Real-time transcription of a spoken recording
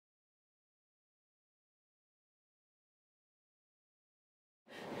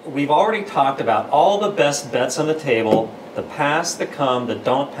we've already talked about all the best bets on the table: the pass, the come, the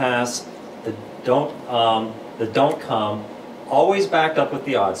don't pass, the don't come, always backed up with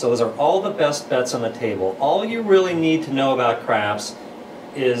the odds. So those are all the best bets on the table. All you really need to know about craps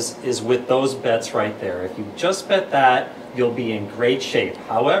is with those bets right there. If you just bet that, you'll be in great shape.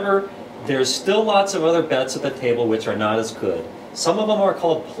 However, there's still lots of other bets at the table which are not as good. Some of them are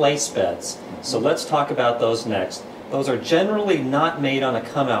called place bets, so let's talk about those next. Those are generally not made on a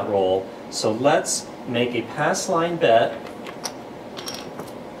come-out roll, so let's make a pass line bet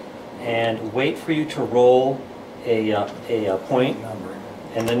and wait for you to roll a point,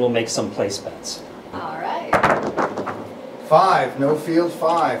 and then we'll make some place bets. All right. 5, no field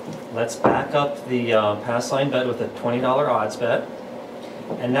 5. Let's back up the pass line bet with a $20 odds bet.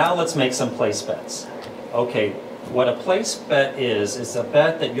 And now let's make some place bets. Okay, what a place bet is a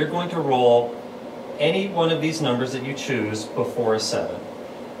bet that you're going to roll any one of these numbers that you choose before a 7.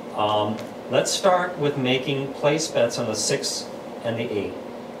 Let's start with making place bets on the 6 and the 8.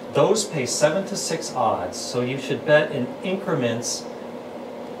 Those pay 7 to 6 odds, so you should bet in increments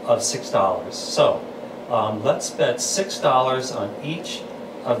of $6. So let's bet $6 on each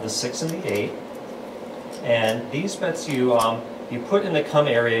of the 6 and the 8. And these bets you put in the come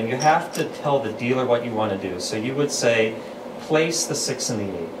area, and you have to tell the dealer what you want to do. So you would say, place the 6 and the 8.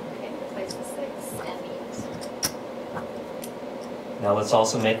 Okay, place the 6 and 8. Now let's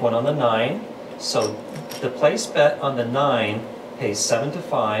also make one on the 9. So the place bet on the 9 pays 7 to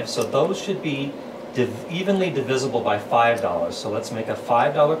 5, so those should be evenly divisible by $5. So let's make a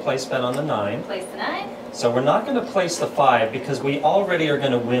 $5 place bet on the 9. Place the 9. So we're not going to place the 5 because we already are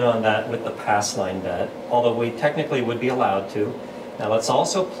going to win on that with the pass line bet, although we technically would be allowed to. Now let's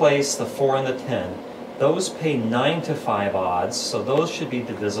also place the 4 and the 10. Those pay 9 to 5 odds, so those should be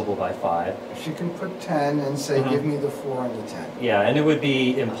divisible by 5. She can put 10 and say, give me the 4 and the 10. Yeah, and it would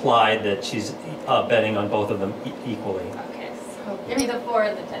be implied that she's betting on both of them equally. Okay, so give me the 4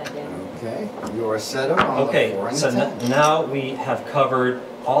 and the 10 again. Okay, you're set up on the 4 and the 10. Okay, so now we have covered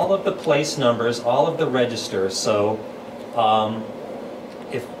all of the place numbers, all of the registers. So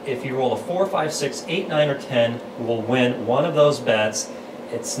if you roll a 4, 5, 6, 8, 9, or 10, you will win one of those bets.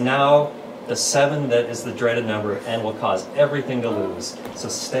 It's now the 7 that is the dreaded number and will cause everything to lose. So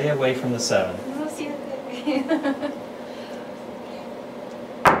stay away from the 7. We'll see it.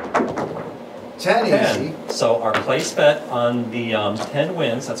 10 10. easy. So our place bet on the 10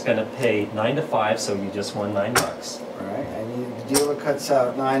 wins. That's going to pay 9 to 5, so you just won $9. All right, and the dealer cuts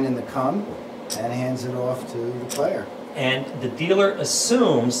out 9 in the come and hands it off to the player. And the dealer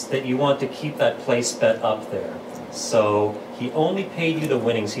assumes that you want to keep that place bet up there. So he only paid you the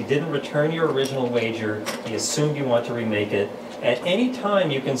winnings. He didn't return your original wager. He assumed you want to remake it. At any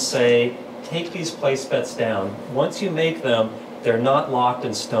time you can say, take these place bets down. Once you make them, they're not locked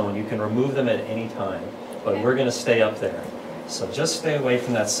in stone. You can remove them at any time. But we're going to stay up there. So just stay away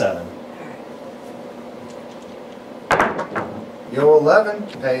from that 7. You're 11,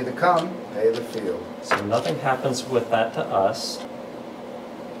 pay the come, pay the field. So nothing happens with that to us.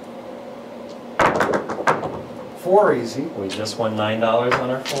 4 easy. We just won $9 on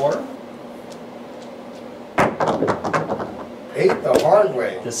our 4. 8 the hard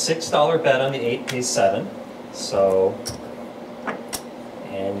way. The $6 bet on the 8 pays 7. So,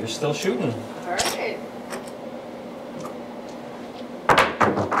 and you're still shooting. All right.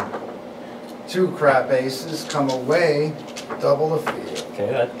 2 crap aces come away, double the field. Okay,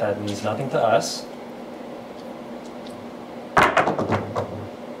 that means nothing to us.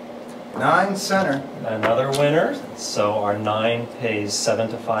 9 center. Another winner. So our 9 pays 7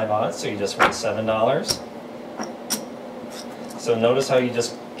 to 5 odds, so you just won $7. So notice how you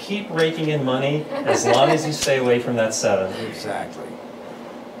just keep raking in money as long as you stay away from that 7. Exactly.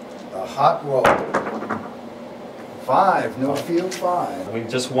 The hot roll. 5, no field 5. We've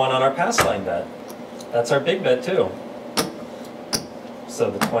just won on our pass line bet. That's our big bet too. So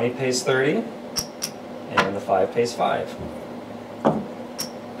the 20 pays 30, and the 5 pays 5.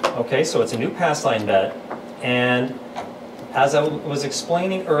 Okay, so it's a new pass line bet, and as I was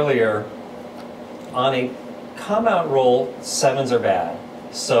explaining earlier, on a come out roll, 7s are bad.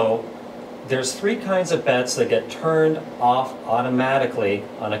 So there's 3 kinds of bets that get turned off automatically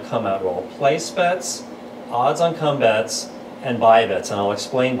on a come out roll: place bets, odds on come bets, and buy bets, and I'll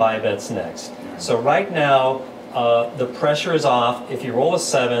explain buy bets next. So right now, the pressure is off. If you roll a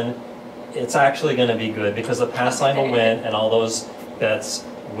 7, it's actually going to be good because the pass line will win, and all those bets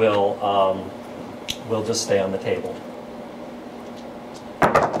will just stay on the table.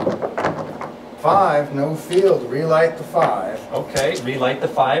 5, no field, relight the 5. Okay, relight the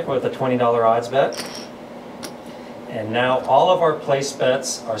 5 with a $20 odds bet. And now all of our place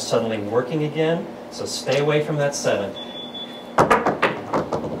bets are suddenly working again, so stay away from that 7.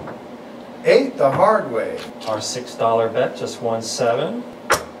 8 the hard way. Our $6 bet just won 7.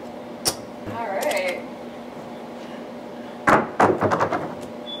 All right.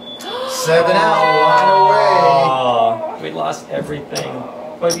 7 out, line away. Oh, we lost everything,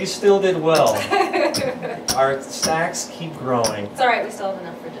 but you still did well. Our stacks keep growing. It's all right, we still have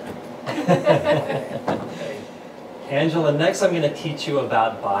enough for dinner. Angela, next I'm going to teach you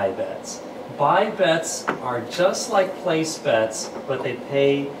about buy bets. Buy bets are just like place bets, but they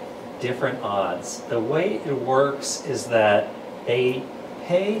pay different odds. The way it works is that they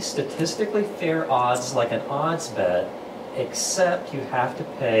pay statistically fair odds like an odds bet, except you have to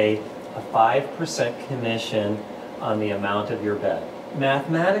pay a 5% commission on the amount of your bet.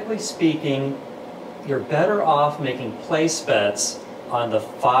 Mathematically speaking, you're better off making place bets on the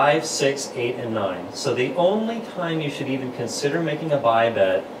 5, 6, 8, and 9. So the only time you should even consider making a buy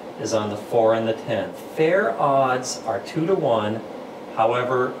bet is on the 4 and the 10. Fair odds are 2 to 1.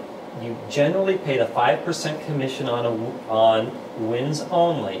 However, you generally pay the 5% commission on wins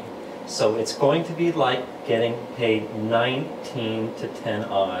only. So it's going to be like getting paid 19 to 10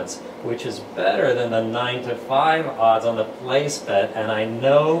 odds, which is better than the 9 to 5 odds on the place bet. And I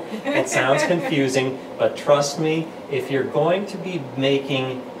know it sounds confusing, but trust me, if you're going to be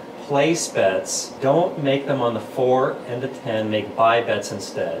making place bets, don't make them on the 4 and the 10, make buy bets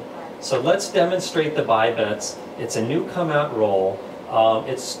instead. So let's demonstrate the buy bets. It's a new come out roll.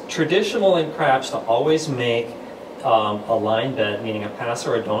 It's traditional in craps to always make a line bet, meaning a pass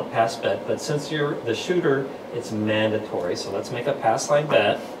or a don't pass bet, but since you're the shooter, it's mandatory. So let's make a pass line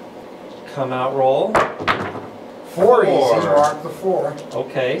bet. Come out roll. 4 easy, mark the 4.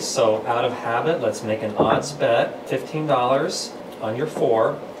 Okay, so out of habit, let's make an odds bet, $15 on your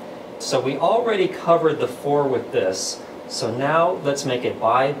 4. So we already covered the 4 with this. So now let's make a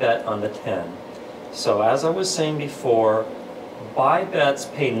buy bet on the 10. So as I was saying before, buy bets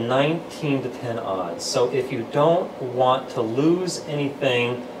pay 19 to 10 odds. So if you don't want to lose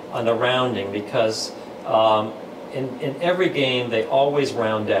anything on the rounding, because in every game they always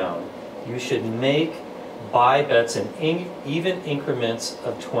round down, you should make buy bets in even increments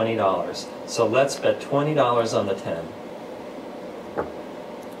of $20. So let's bet $20 on the 10.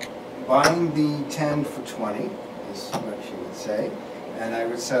 Buying the 10 for 20 is what she would say. And I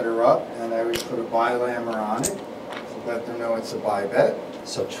would set her up and I would put a buy lammer on it. Let them know it's a buy bet.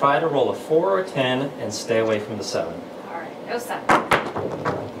 So try to roll a 4 or a 10 and stay away from the 7. All right, no 7.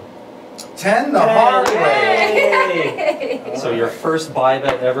 10 the hard way. Yay! So your first buy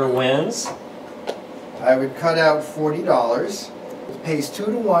bet ever wins. I would cut out $40. It pays 2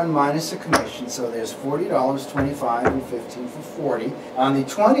 to 1 minus a commission, so there's $40, 25, and 15 for 40. On the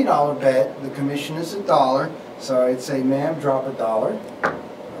 $20 bet, the commission is $1, so I'd say, ma'am, drop $1.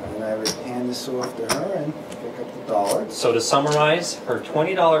 And I would hand this off to her and pick up the $1. So to summarize, her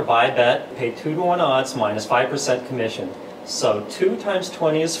 $20 buy bet paid 2 to 1 odds minus 5% commission. So 2 times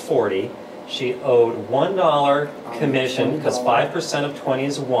 20 is 40. She owed $1 commission because 5% of 20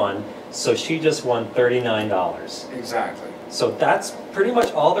 is 1. So she just won $39. Exactly. So that's pretty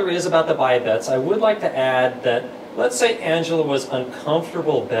much all there is about the buy bets. I would like to add that, let's say Angela was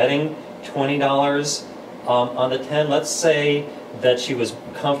uncomfortable betting $20 on the 10. Let's say that she was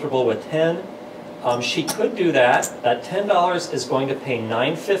comfortable with 10. She could do that. That $10 is going to pay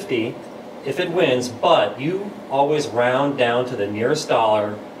 $9.50 if it wins, but you always round down to the nearest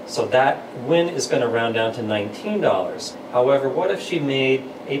dollar, so that win is going to round down to $19. However, what if she made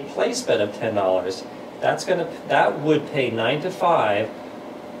a place bet of $10? That would pay 9 to 5,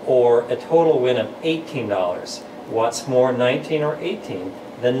 or a total win of $18. What's more, 19 or 18?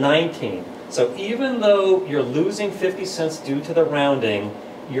 The 19. So even though you're losing 50 cents due to the rounding,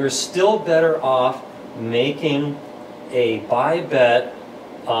 you're still better off making a buy bet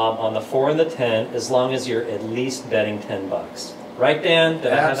on the 4 and the 10, as long as you're at least betting $10. Right, Dan?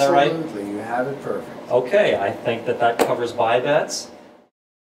 Did I have that right? Absolutely, you have it perfect. Okay, I think that covers buy bets.